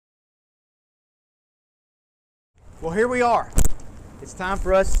Well, here we are. It's time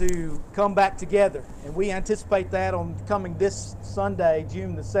for us to come back together, and we anticipate that on coming this Sunday,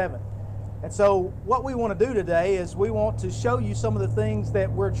 June the 7th. And so what we want to do today is we want to show you some of the things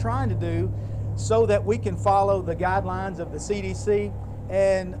that we're trying to do so that we can follow the guidelines of the CDC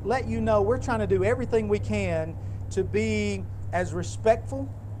and let you know we're trying to do everything we can to be as respectful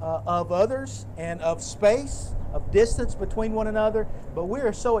of others and of space, of distance between one another, but we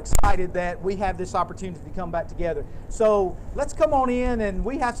are so excited that we have this opportunity to come back together. So let's come on in, and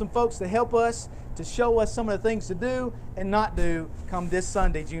we have some folks to help us, to show us some of the things to do and not do come this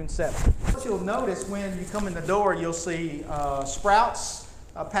Sunday, June 7th. What you'll notice when you come in the door, you'll see Sprouts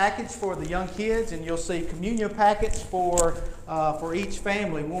package for the young kids, and you'll see communion packets for each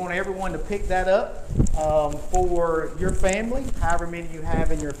family. We want everyone to pick that up for your family, however many you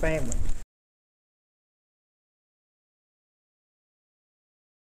have in your family.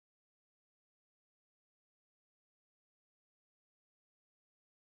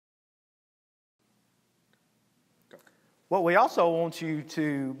 What we also want you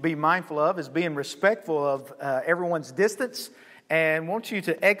to be mindful of is being respectful of everyone's distance, and want you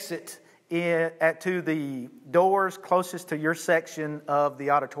to exit to the doors closest to your section of the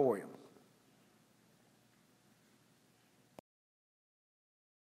auditorium.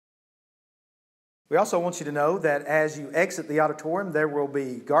 We also want you to know that as you exit the auditorium, there will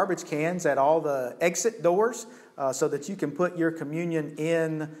be garbage cans at all the exit doors so that you can put your communion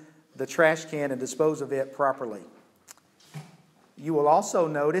in the trash can and dispose of it properly. You will also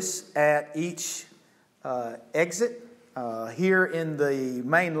notice at each exit here in the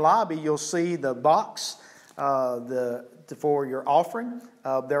main lobby, you'll see the box for your offering.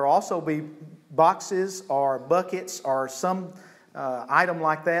 There will also be boxes or buckets or some item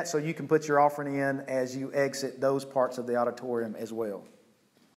like that, so you can put your offering in as you exit those parts of the auditorium as well.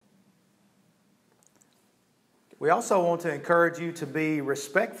 We also want to encourage you to be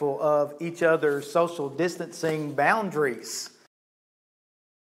respectful of each other's social distancing boundaries.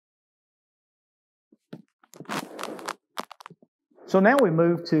 So now we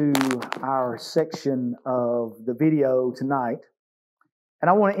move to our section of the video tonight, and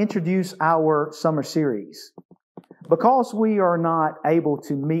I want to introduce our summer series. Because we are not able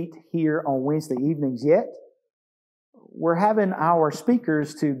to meet here on Wednesday evenings yet, we're having our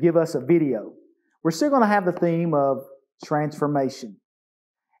speakers to give us a video. We're still going to have the theme of transformation.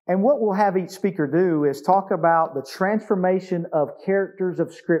 And what we'll have each speaker do is talk about the transformation of characters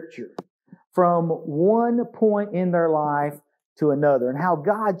of Scripture from one point in their life to another, and how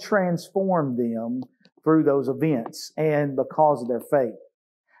God transformed them through those events and because of their faith.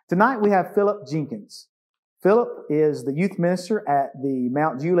 Tonight we have Phillip Jenkins. Phillip is the youth minister at the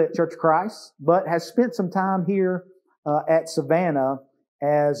Mount Juliet Church of Christ, but has spent some time here at Savannah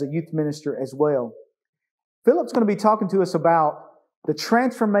as a youth minister as well. Phillip's going to be talking to us about the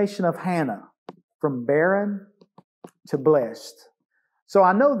transformation of Hannah from barren to blessed. So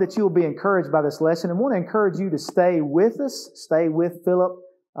I know that you'll be encouraged by this lesson, and want to encourage you to stay with us, stay with Phillip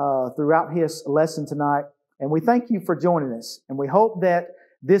throughout his lesson tonight. And we thank you for joining us. And we hope that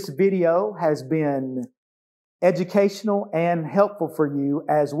this video has been educational and helpful for you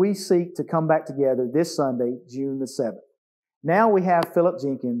as we seek to come back together this Sunday, June the 7th. Now we have Phillip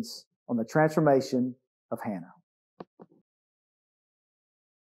Jenkins on the transformation of Hannah.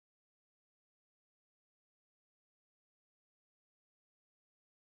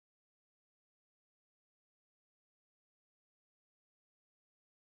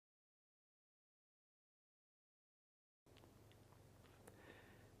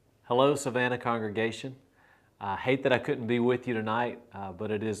 Hello, Savannah congregation. I hate that I couldn't be with you tonight,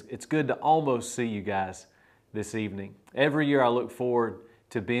 but it's good to almost see you guys this evening. Every year I look forward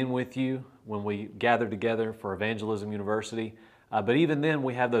to being with you when we gather together for Evangelism University, but even then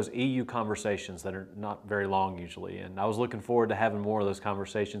we have those EU conversations that are not very long usually, and I was looking forward to having more of those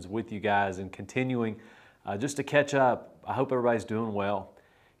conversations with you guys and continuing just to catch up. I hope everybody's doing well.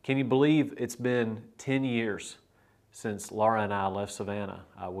 Can you believe it's been 10 years since Laura and I left Savannah?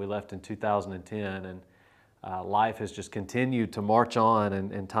 We left in 2010, and life has just continued to march on,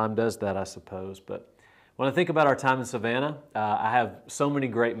 and time does that, I suppose. But when I think about our time in Savannah, I have so many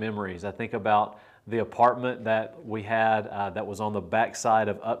great memories. I think about the apartment that we had that was on the backside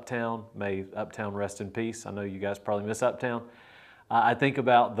of Uptown. May Uptown rest in peace. I know you guys probably miss Uptown. I think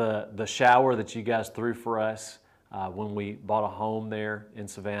about the shower that you guys threw for us when we bought a home there in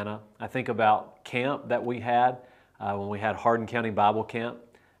Savannah. I think about camp that we had when we had Hardin County Bible Camp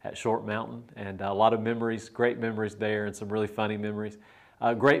at Short Mountain, and a lot of memories, great memories there, and some really funny memories.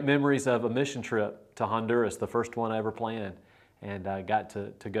 Great memories of a mission trip to Honduras, the first one I ever planned, and got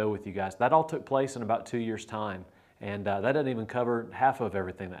to go with you guys. That all took place in about 2 years' time, And that doesn't even cover half of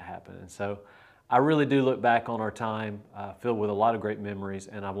everything that happened. And so I really do look back on our time filled with a lot of great memories,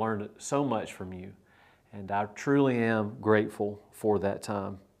 and I've learned so much from you. And I truly am grateful for that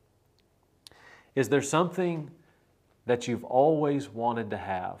time. Is there something that you've always wanted to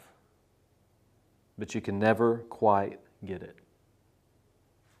have, but you can never quite get it?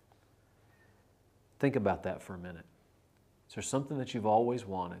 Think about that for a minute. Is there something that you've always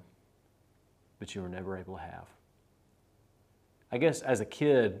wanted, but you were never able to have? I guess as a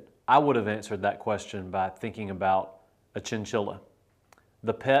kid, I would have answered that question by thinking about a chinchilla,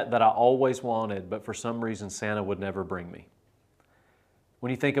 the pet that I always wanted, but for some reason Santa would never bring me. When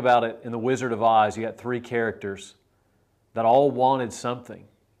you think about it, in The Wizard of Oz, you got three characters that all wanted something.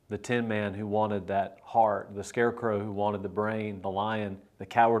 The Tin Man who wanted that heart, the Scarecrow who wanted the brain, the lion, the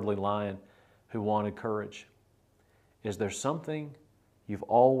cowardly lion who wanted courage. Is there something you've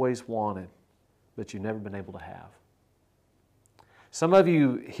always wanted, but you've never been able to have? Some of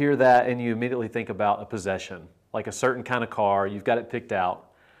you hear that and you immediately think about a possession, like a certain kind of car, you've got it picked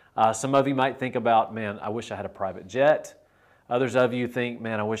out. Some of you might think about, man, I wish I had a private jet. Others of you think,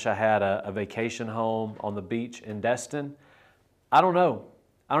 man, I wish I had a vacation home on the beach in Destin. I don't know.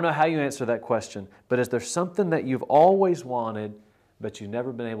 I don't know how you answer that question, but is there something that you've always wanted, but you've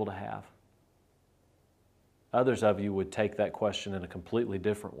never been able to have? Others of you would take that question in a completely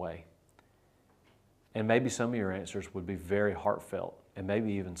different way. And maybe some of your answers would be very heartfelt, and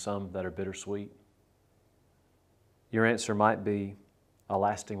maybe even some that are bittersweet. Your answer might be a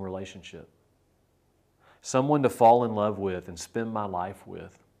lasting relationship. Someone to fall in love with and spend my life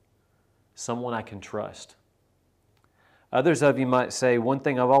with. Someone I can trust. Others of you might say, one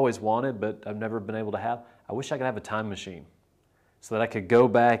thing I've always wanted but I've never been able to have, I wish I could have a time machine so that I could go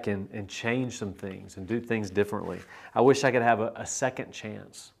back and change some things and do things differently. I wish I could have a second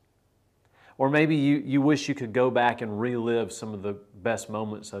chance. Or maybe you wish you could go back and relive some of the best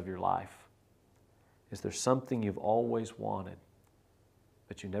moments of your life. Is there something you've always wanted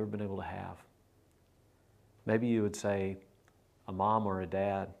but you've never been able to have? Maybe you would say a mom or a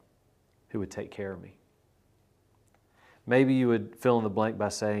dad who would take care of me. Maybe you would fill in the blank by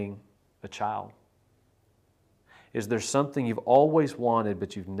saying a child. Is there something you've always wanted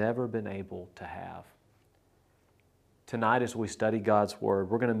but you've never been able to have? Tonight as we study God's Word,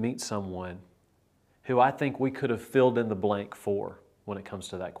 we're going to meet someone who I think we could have filled in the blank for when it comes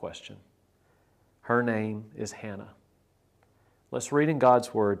to that question. Her name is Hannah. Let's read in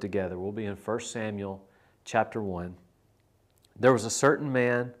God's Word together. We'll be in 1 Samuel chapter 1. There was a certain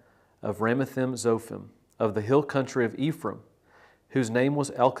man of Ramathim-Zophim, of the hill country of Ephraim, whose name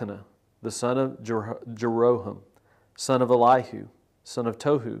was Elkanah, the son of Jeroham, son of Elihu, son of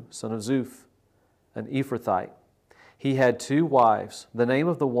Tohu, son of Zuph, an Ephrathite. He had two wives. The name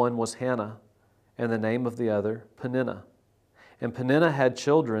of the one was Hannah, and the name of the other Peninnah. And Peninnah had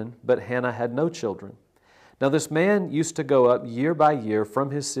children, but Hannah had no children. Now this man used to go up year by year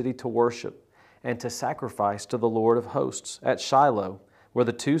from his city to worship and to sacrifice to the Lord of hosts at Shiloh, where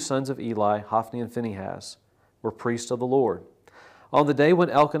the two sons of Eli, Hophni and Phinehas, were priests of the Lord. On the day when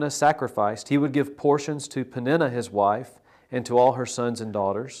Elkanah sacrificed, he would give portions to Peninnah his wife and to all her sons and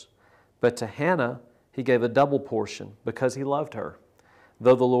daughters. But to Hannah he gave a double portion because he loved her,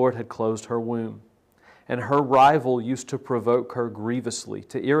 though the Lord had closed her womb. And her rival used to provoke her grievously,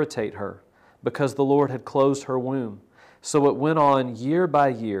 to irritate her, because the Lord had closed her womb. So it went on year by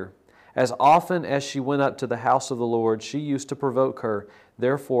year. As often as she went up to the house of the Lord, she used to provoke her.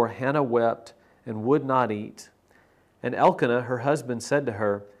 Therefore Hannah wept and would not eat. And Elkanah, her husband, said to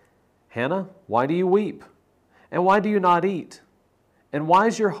her, Hannah, why do you weep? And why do you not eat? And why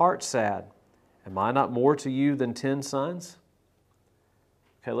is your heart sad? Am I not more to you than 10 sons?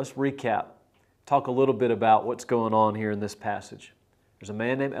 Okay, let's recap. Talk a little bit about what's going on here in this passage. There's a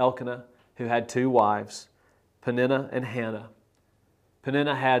man named Elkanah who had two wives, Peninnah and Hannah.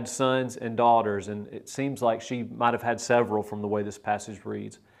 Peninnah had sons and daughters, and it seems like she might have had several from the way this passage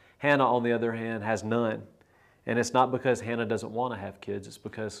reads. Hannah, on the other hand, has none. And it's not because Hannah doesn't want to have kids, it's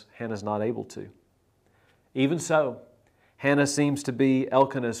because Hannah's not able to. Even so, Hannah seems to be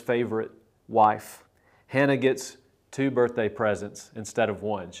Elkanah's favorite wife. Hannah gets 2 birthday presents instead of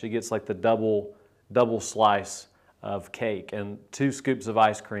 1. She gets like the double slice of cake and 2 scoops of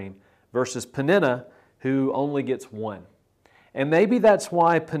ice cream versus Peninnah, who only gets 1. And maybe that's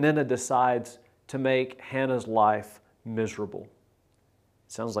why Peninnah decides to make Hannah's life miserable.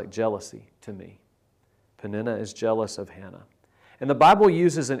 It sounds like jealousy to me. Peninnah is jealous of Hannah. And the Bible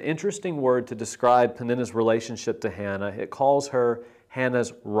uses an interesting word to describe Peninnah's relationship to Hannah. It calls her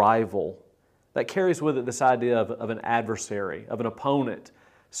Hannah's rival. That carries with it this idea of an adversary, of an opponent,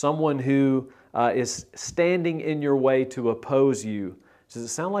 someone who is standing in your way to oppose you. Does it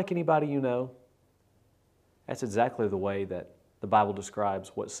sound like anybody you know? That's exactly the way that the Bible describes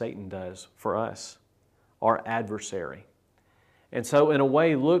what Satan does for us, our adversary. And so in a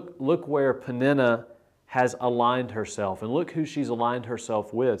way, look where Peninnah has aligned herself, and look who she's aligned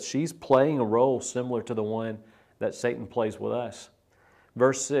herself with. She's playing a role similar to the one that Satan plays with us.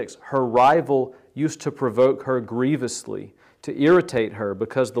 Verse 6, her rival used to provoke her grievously, to irritate her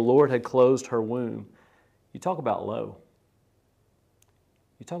because the Lord had closed her womb. You talk about low.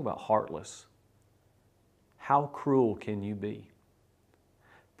 You talk about heartless. How cruel can you be?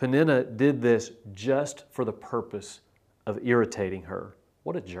 Peninnah did this just for the purpose of irritating her.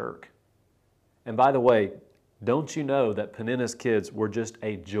 What a jerk. And by the way, don't you know that Peninnah's kids were just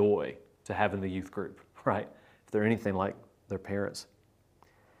a joy to have in the youth group, right? If they're anything like their parents.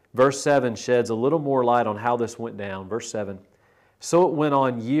 Verse 7 sheds a little more light on how this went down. Verse 7, so it went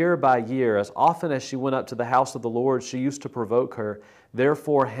on year by year. As often as she went up to the house of the Lord, she used to provoke her.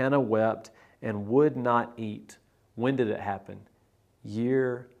 Therefore Hannah wept and would not eat. When did it happen?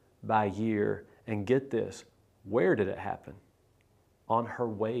 Year by year. And get this, where did it happen? On her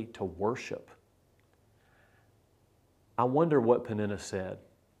way to worship. I wonder what Peninnah said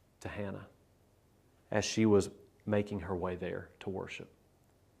to Hannah as she was making her way there to worship.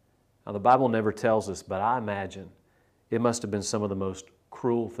 Now, the Bible never tells us, but I imagine it must have been some of the most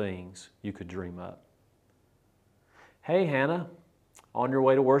cruel things you could dream up. Hey, Hannah, on your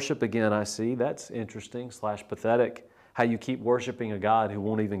way to worship again, I see. That's interesting / pathetic, how you keep worshiping a God who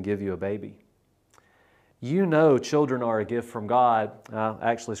won't even give you a baby. You know children are a gift from God.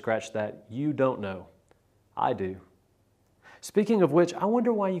 Actually, scratch that. You don't know. I do. Speaking of which, I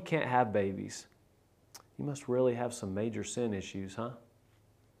wonder why you can't have babies. You must really have some major sin issues, huh?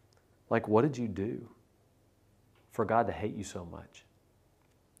 Like, what did you do for God to hate you so much?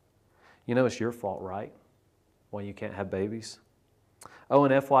 You know it's your fault, right? Why you can't have babies? Oh,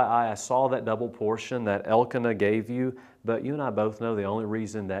 and FYI, I saw that double portion that Elkanah gave you, but you and I both know the only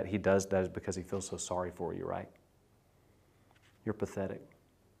reason that he does that is because he feels so sorry for you, right? You're pathetic.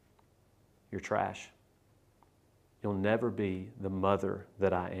 You're trash. You'll never be the mother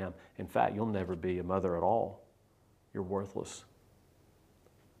that I am. In fact, you'll never be a mother at all. You're worthless.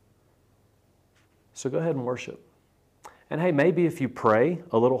 So go ahead and worship. And hey, maybe if you pray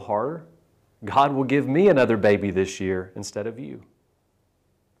a little harder, God will give me another baby this year instead of you.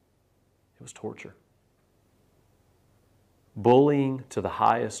 It was torture. Bullying to the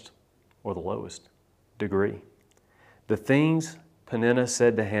highest or the lowest degree. The things Peninnah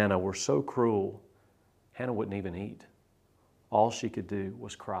said to Hannah were so cruel, Hannah wouldn't even eat. All she could do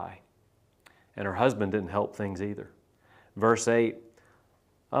was cry. And her husband didn't help things either. Verse 8,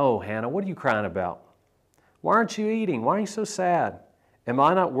 oh, Hannah, what are you crying about? Why aren't you eating? Why are you so sad? Am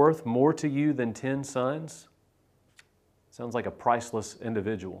I not worth more to you than 10 sons? Sounds like a priceless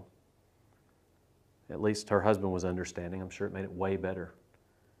individual. At least her husband was understanding. I'm sure it made it way better.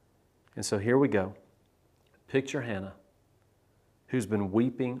 And so here we go. Picture Hannah, who's been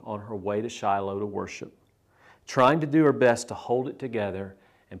weeping on her way to Shiloh to worship, trying to do her best to hold it together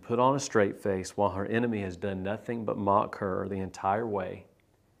and put on a straight face while her enemy has done nothing but mock her the entire way.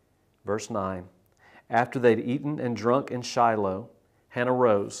 Verse 9, after they'd eaten and drunk in Shiloh, Hannah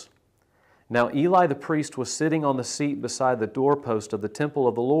rose. Now Eli the priest was sitting on the seat beside the doorpost of the temple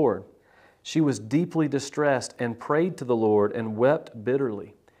of the Lord. She was deeply distressed and prayed to the Lord and wept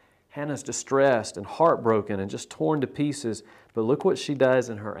bitterly. Hannah's distressed and heartbroken and just torn to pieces, but look what she does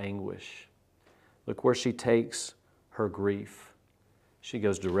in her anguish. Look where she takes her grief. She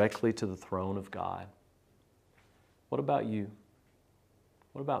goes directly to the throne of God. What about you?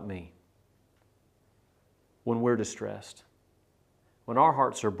 What about me? When we're distressed, when our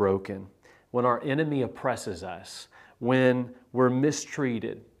hearts are broken, when our enemy oppresses us, when we're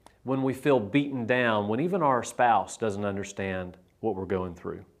mistreated, when we feel beaten down, when even our spouse doesn't understand what we're going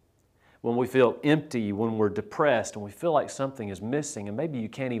through, when we feel empty, when we're depressed and we feel like something is missing and maybe you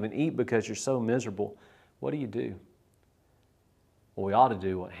can't even eat because you're so miserable, what do? Well, we ought to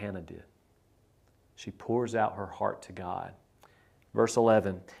do what Hannah did. She pours out her heart to God. Verse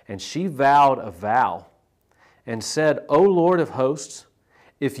 11, and she vowed a vow and said, O Lord of hosts,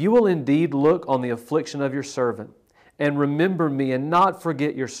 if you will indeed look on the affliction of your servant and remember me and not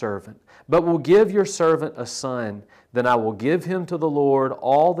forget your servant, but will give your servant a son, then I will give him to the Lord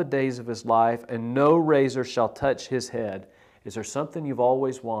all the days of his life, and no razor shall touch his head. Is there something you've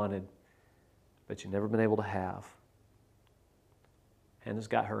always wanted, but you've never been able to have? Hannah's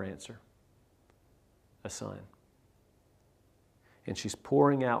got her answer. A son. And she's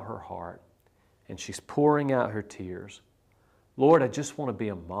pouring out her heart, and she's pouring out her tears. Lord, I just want to be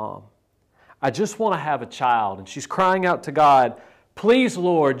a mom. I just want to have a child. And she's crying out to God, please,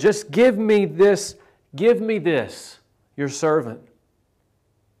 Lord, just give me this, your servant.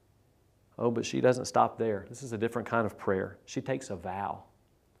 Oh, but she doesn't stop there. This is a different kind of prayer. She takes a vow.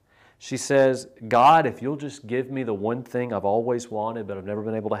 She says, God, if you'll just give me the one thing I've always wanted but I've never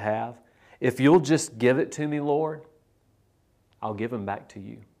been able to have, if you'll just give it to me, Lord, I'll give him back to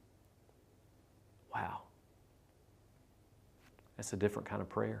you. Wow. That's a different kind of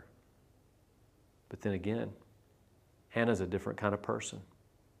prayer. But then again, Hannah's a different kind of person.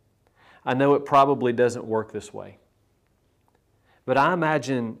 I know it probably doesn't work this way. But I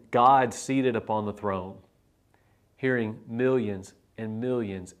imagine God seated upon the throne, hearing millions and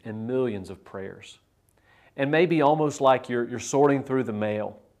millions and millions of prayers. And maybe almost like you're sorting through the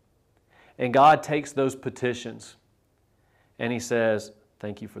mail. And God takes those petitions and He says,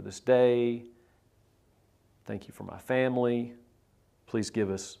 thank you for this day. Thank you for my family. Please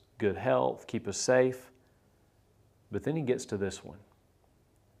give us good health. Keep us safe. But then He gets to this one.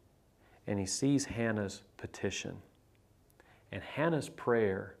 And He sees Hannah's petition. And Hannah's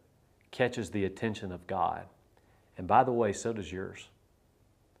prayer catches the attention of God. And by the way, so does yours.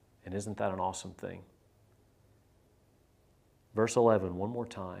 And isn't that an awesome thing? Verse 11, one more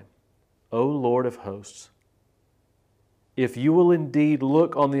time. O Lord of hosts, if you will indeed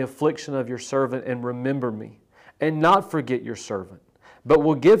look on the affliction of your servant and remember me, and not forget your servant, but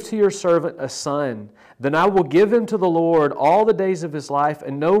will give to your servant a son, then I will give him to the Lord all the days of his life,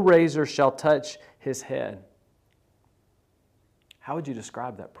 and no razor shall touch his head. How would you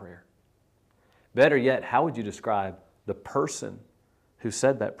describe that prayer? Better yet, how would you describe the person who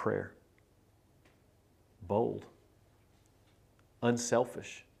said that prayer? Bold,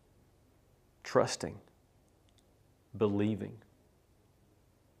 unselfish, trusting, believing,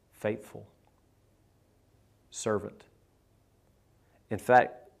 faithful, servant. In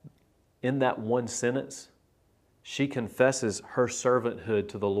fact, in that one sentence, she confesses her servanthood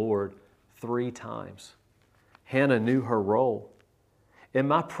to the Lord 3 times. Hannah knew her role. In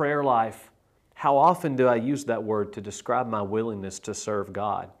my prayer life, how often do I use that word to describe my willingness to serve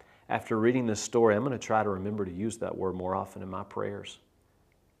God? After reading this story, I'm going to try to remember to use that word more often in my prayers.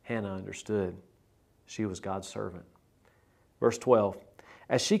 Hannah understood. She was God's servant. Verse 12,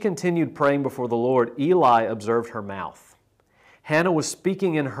 as she continued praying before the Lord, Eli observed her mouth. Hannah was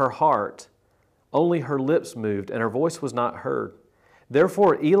speaking in her heart. Only her lips moved, and her voice was not heard.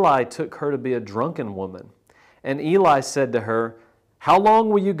 Therefore Eli took her to be a drunken woman. And Eli said to her, how long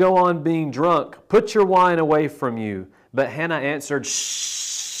will you go on being drunk? Put your wine away from you. But Hannah answered,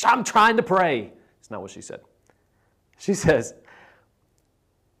 shh, I'm trying to pray. It's not what she said. She says,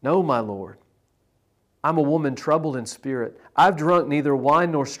 no, my Lord, I'm a woman troubled in spirit. I've drunk neither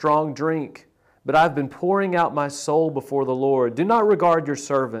wine nor strong drink, but I've been pouring out my soul before the Lord. Do not regard your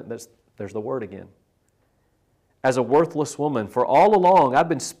servant, there's the word again, as a worthless woman, for all along I've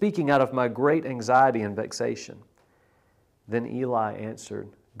been speaking out of my great anxiety and vexation. Then Eli answered,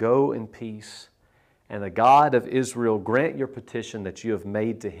 go in peace, and the God of Israel grant your petition that you have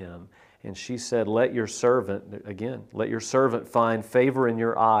made to him. And she said, let your servant find favor in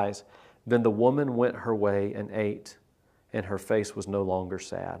your eyes. Then the woman went her way and ate, and her face was no longer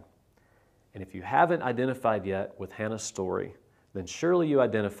sad. And if you haven't identified yet with Hannah's story, then surely you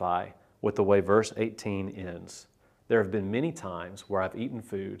identify with the way verse 18 ends. There have been many times where I've eaten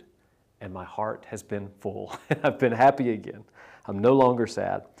food and my heart has been full. I've been happy again. I'm no longer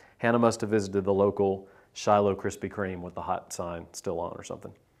sad. Hannah must have visited the local Shiloh Krispy Kreme with the hot sign still on or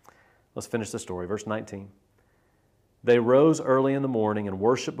something. Let's finish the story. Verse 19. They rose early in the morning and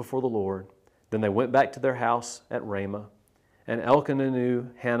worshiped before the Lord. Then they went back to their house at Ramah. And Elkanah knew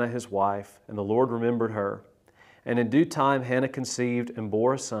Hannah his wife, and the Lord remembered her. And in due time Hannah conceived and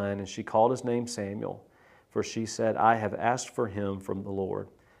bore a son, and she called his name Samuel, for she said, I have asked for him from the Lord.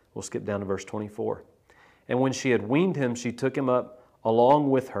 We'll skip down to verse 24. And when she had weaned him, she took him up along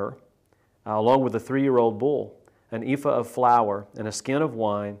with her, along with a 3-year-old bull, an ephah of flour, and a skin of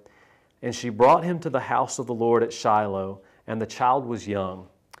wine. And she brought him to the house of the Lord at Shiloh, and the child was young.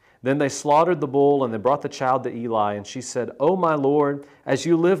 Then they slaughtered the bull, and they brought the child to Eli. And she said, O my Lord, as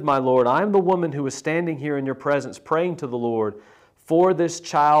you live, my Lord, I am the woman who is standing here in your presence, praying to the Lord. For this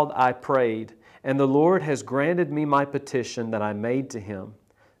child I prayed, and the Lord has granted me my petition that I made to him.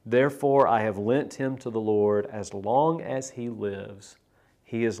 Therefore I have lent him to the Lord. As long as he lives,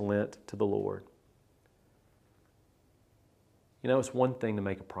 he is lent to the Lord. You know, it's one thing to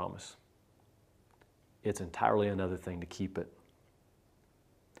make a promise. It's entirely another thing to keep it.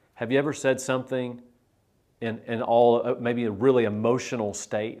 Have you ever said something in all, maybe a really emotional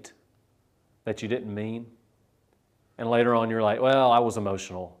state that you didn't mean? And later on you're like, well, I was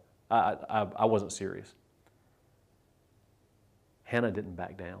emotional. I wasn't serious. Hannah didn't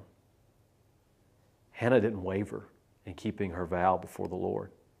back down. Hannah didn't waver in keeping her vow before the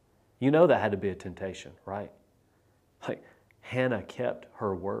Lord. You know that had to be a temptation, right? Like, Hannah kept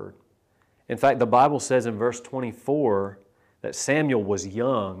her word. In fact, the Bible says in verse 24 that Samuel was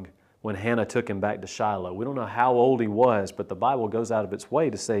young when Hannah took him back to Shiloh. We don't know how old he was, but the Bible goes out of its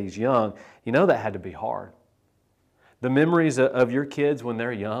way to say he's young. You know that had to be hard. The memories of your kids when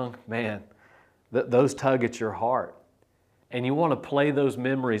they're young, man, those tug at your heart. And you want to play those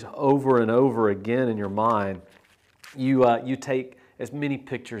memories over and over again in your mind. You take as many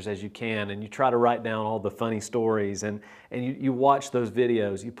pictures as you can, and you try to write down all the funny stories, and you watch those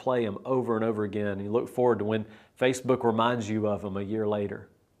videos, you play them over and over again, and you look forward to when Facebook reminds you of them a year later.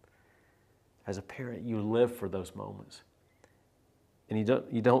 As a parent, you live for those moments. And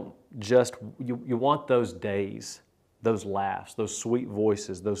you want those days, those laughs, those sweet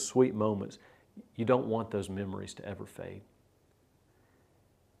voices, those sweet moments. You don't want those memories to ever fade.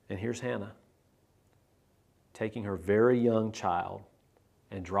 And here's Hannah, taking her very young child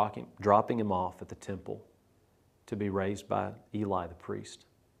and dropping him off at the temple to be raised by Eli the priest.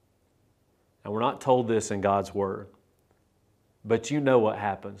 Now, we're not told this in God's Word, but you know what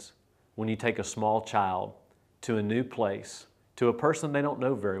happens when you take a small child to a new place, to a person they don't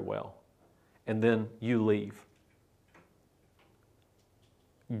know very well, and then you leave.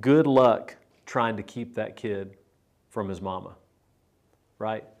 Good luck trying to keep that kid from his mama,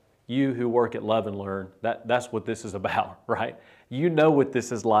 right? You who work at Love and Learn, that's what this is about, right? You know what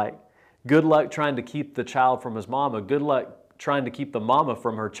this is like. Good luck trying to keep the child from his mama. Good luck trying to keep the mama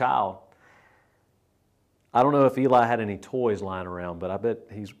from her child. I don't know if Eli had any toys lying around, but I bet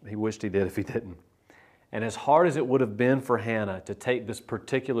he wished he did if he didn't. And as hard as it would have been for Hannah to take this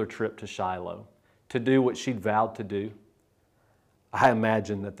particular trip to Shiloh, to do what she'd vowed to do, I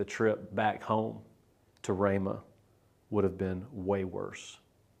imagine that the trip back home to Ramah would have been way worse.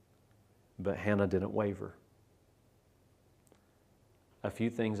 But Hannah didn't waver. A few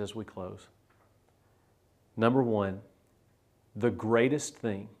things as we close. Number one, the greatest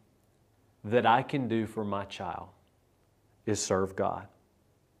thing that I can do for my child is serve God.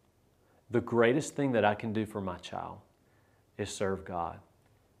 The greatest thing that I can do for my child is serve God.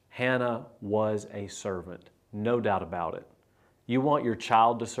 Hannah was a servant, no doubt about it. You want your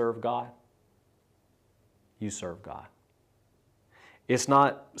child to serve God? You serve God. It's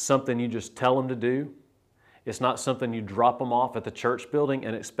not something you just tell them to do. It's not something you drop them off at the church building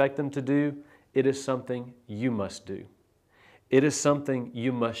and expect them to do. It is something you must do. It is something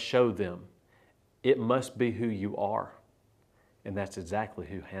you must show them. It must be who you are. And that's exactly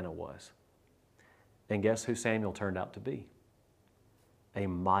who Hannah was. And guess who Samuel turned out to be? A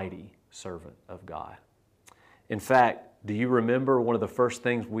mighty servant of God. In fact, do you remember one of the first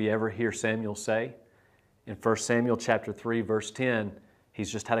things we ever hear Samuel say? In 1 Samuel chapter 3, verse 10,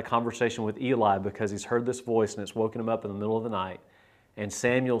 he's just had a conversation with Eli because he's heard this voice and it's woken him up in the middle of the night. And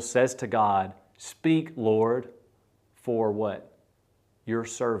Samuel says to God, "Speak, Lord, for what? Your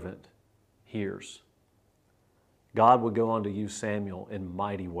servant hears." God would go on to use Samuel in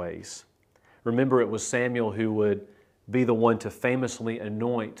mighty ways. Remember, it was Samuel who would be the one to famously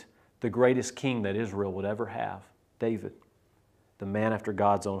anoint the greatest king that Israel would ever have, David, the man after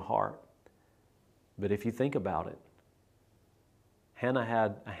God's own heart. But if you think about it, Hannah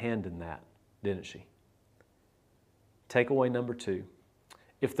had a hand in that, didn't she? Takeaway number two.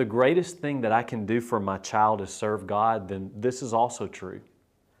 If the greatest thing that I can do for my child is serve God, then this is also true.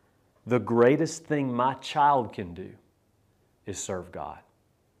 The greatest thing my child can do is serve God.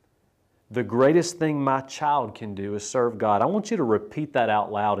 The greatest thing my child can do is serve God. I want you to repeat that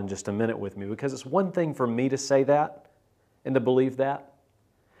out loud in just a minute with me, because it's one thing for me to say that and to believe that,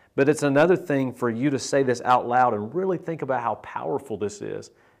 but it's another thing for you to say this out loud and really think about how powerful this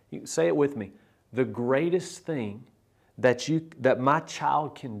is. You say it with me. The greatest thing that my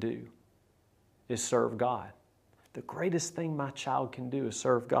child can do is serve God. The greatest thing my child can do is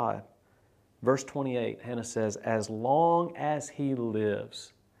serve God. Verse 28, Hannah says, "As long as he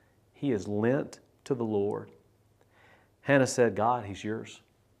lives, he is lent to the Lord." Hannah said, "God, he's yours.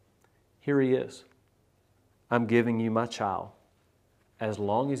 Here he is. I'm giving you my child. As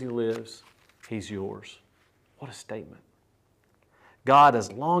long as he lives, he's yours." What a statement. God,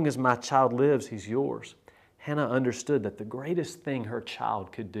 as long as my child lives, he's yours. Hannah understood that the greatest thing her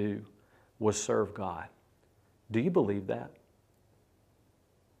child could do was serve God. Do you believe that?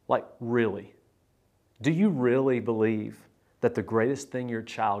 Like, really? Do you really believe that the greatest thing your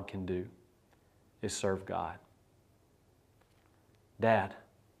child can do is serve God? Dad,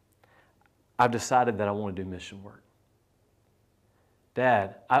 I've decided that I want to do mission work.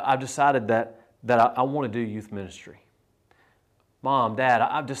 Dad, I've decided that I want to do youth ministry. Mom, Dad,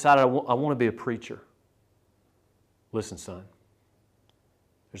 I've decided I want to be a preacher. Listen, son,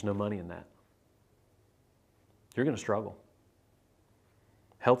 there's no money in that. You're going to struggle.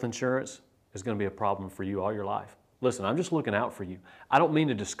 Health insurance is going to be a problem for you all your life. Listen, I'm just looking out for you. I don't mean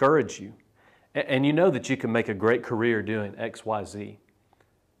to discourage you. And you know that you can make a great career doing X, Y, Z.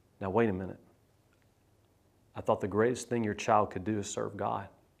 Now, wait a minute. I thought the greatest thing your child could do is serve God.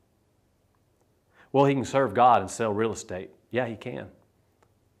 Well, he can serve God and sell real estate. Yeah, he can.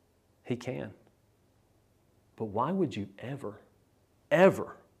 He can. But why would you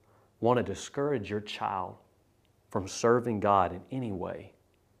ever want to discourage your child from serving God in any way?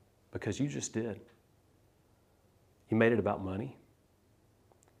 Because you just did. You made it about money.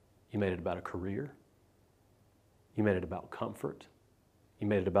 You made it about a career. You made it about comfort. You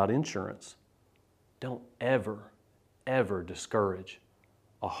made it about insurance. Don't ever discourage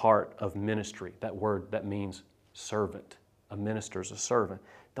a heart of ministry. That word, that means servant. A minister is a servant.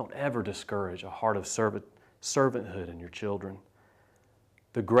 Don't ever discourage a heart of servanthood in your children.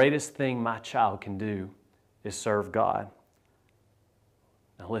 The greatest thing my child can do is serve God.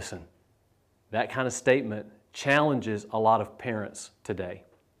 Now listen, that kind of statement challenges a lot of parents today.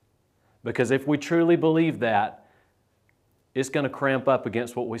 Because if we truly believe that, it's going to cramp up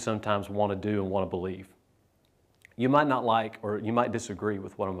against what we sometimes want to do and want to believe. You might not like, or you might disagree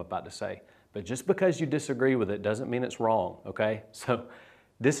with what I'm about to say, but just because you disagree with it doesn't mean it's wrong, okay? So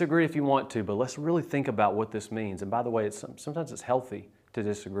disagree if you want to, but let's really think about what this means. And by the way, sometimes it's healthy to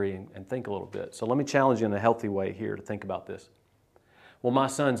disagree and think a little bit. So let me challenge you in a healthy way here to think about this. Well, my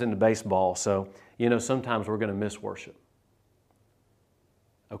son's into baseball, so, sometimes we're going to miss worship.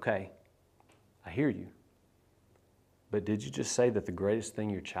 Okay, I hear you. But did you just say that the greatest thing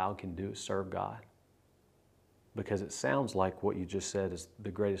your child can do is serve God? Because it sounds like what you just said is the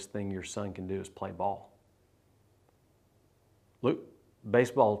greatest thing your son can do is play ball. Look,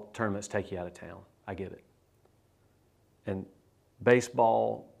 baseball tournaments take you out of town. I get it. And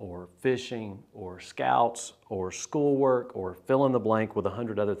baseball or fishing or scouts or schoolwork or fill in the blank with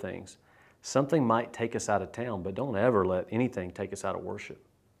 100 other things. Something might take us out of town, but don't ever let anything take us out of worship.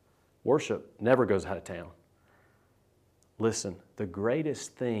 Worship never goes out of town. Listen, the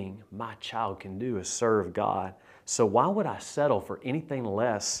greatest thing my child can do is serve God. So why would I settle for anything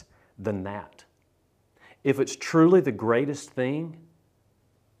less than that? If it's truly the greatest thing,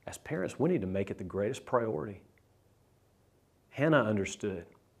 as parents, we need to make it the greatest priority. Hannah understood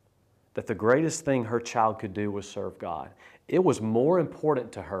that the greatest thing her child could do was serve God. It was more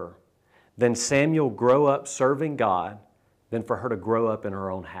important to her than Samuel grow up serving God than for her to grow up in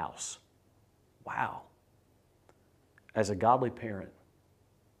her own house. Wow. As a godly parent,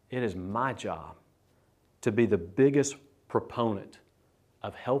 it is my job to be the biggest proponent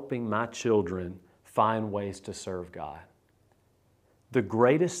of helping my children find ways to serve God. The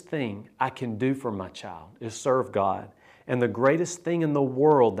greatest thing I can do for my child is serve God, and the greatest thing in the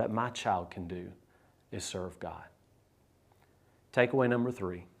world that my child can do is serve God. Takeaway number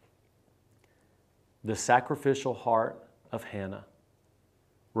 3. The sacrificial heart of Hannah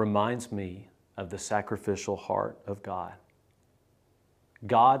reminds me of the sacrificial heart of God.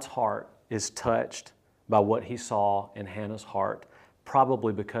 God's heart is touched by what he saw in Hannah's heart,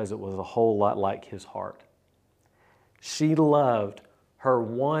 probably because it was a whole lot like his heart. She loved her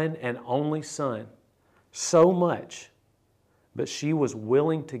one and only son so much, but she was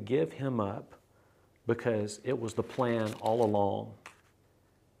willing to give him up because it was the plan all along.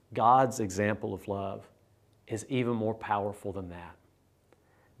 God's example of love is even more powerful than that.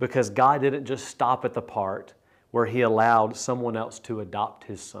 Because God didn't just stop at the part where he allowed someone else to adopt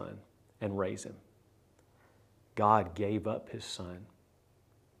his son and raise him. God gave up his son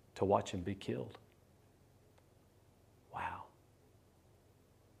to watch him be killed. Wow.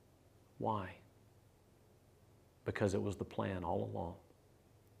 Why? Because it was the plan all along.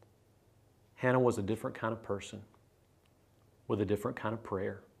 Hannah was a different kind of person with a different kind of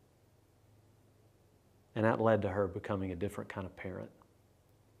prayer. And that led to her becoming a different kind of parent.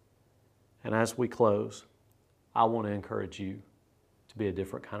 And as we close, I want to encourage you to be a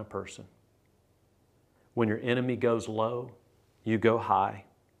different kind of person. When your enemy goes low, you go high.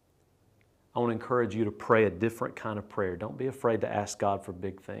 I want to encourage you to pray a different kind of prayer. Don't be afraid to ask God for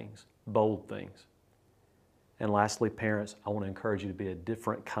big things, bold things. And lastly, parents, I want to encourage you to be a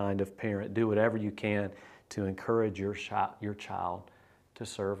different kind of parent. Do whatever you can to encourage your child to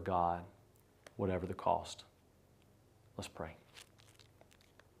serve God, whatever the cost. Let's pray.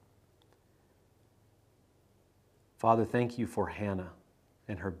 Father, thank you for Hannah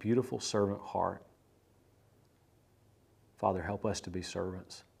and her beautiful servant heart. Father, help us to be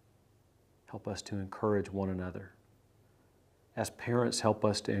servants. Help us to encourage one another. As parents, help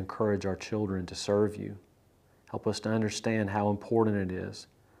us to encourage our children to serve you. Help us to understand how important it is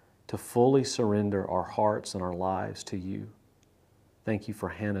to fully surrender our hearts and our lives to you. Thank you for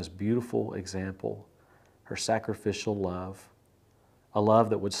Hannah's beautiful example, her sacrificial love, a love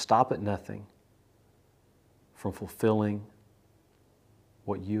that would stop at nothing from fulfilling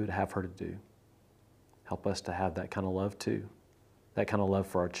what you would have her to do. Help us to have that kind of love too, that kind of love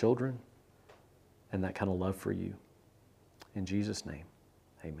for our children and that kind of love for you. In Jesus' name,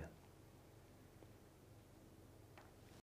 amen.